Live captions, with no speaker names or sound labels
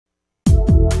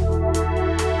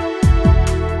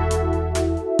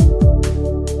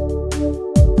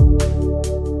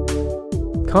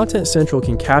Content Central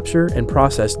can capture and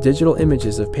process digital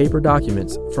images of paper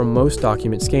documents from most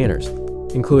document scanners,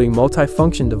 including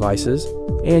multifunction devices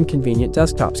and convenient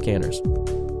desktop scanners.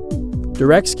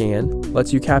 DirectScan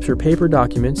lets you capture paper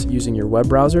documents using your web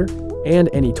browser and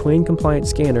any TWAIN-compliant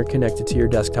scanner connected to your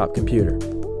desktop computer.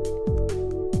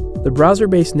 The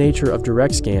browser-based nature of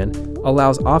DirectScan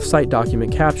allows off-site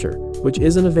document capture, which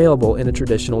isn't available in a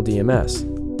traditional DMS.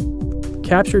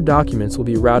 Captured documents will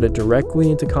be routed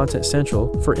directly into Content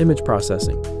Central for image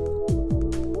processing.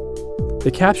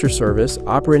 The capture service,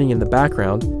 operating in the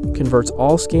background, converts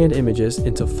all scanned images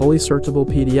into fully searchable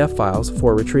PDF files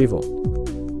for retrieval.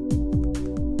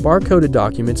 Barcoded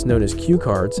documents known as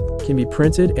QCards can be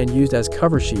printed and used as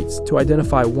cover sheets to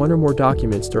identify one or more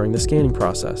documents during the scanning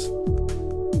process.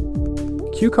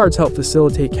 QCards help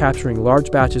facilitate capturing large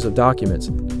batches of documents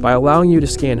by allowing you to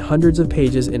scan hundreds of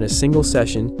pages in a single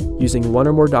session using one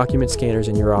or more document scanners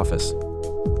in your office.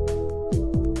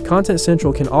 Content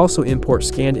Central can also import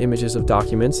scanned images of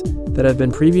documents that have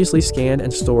been previously scanned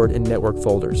and stored in network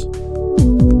folders.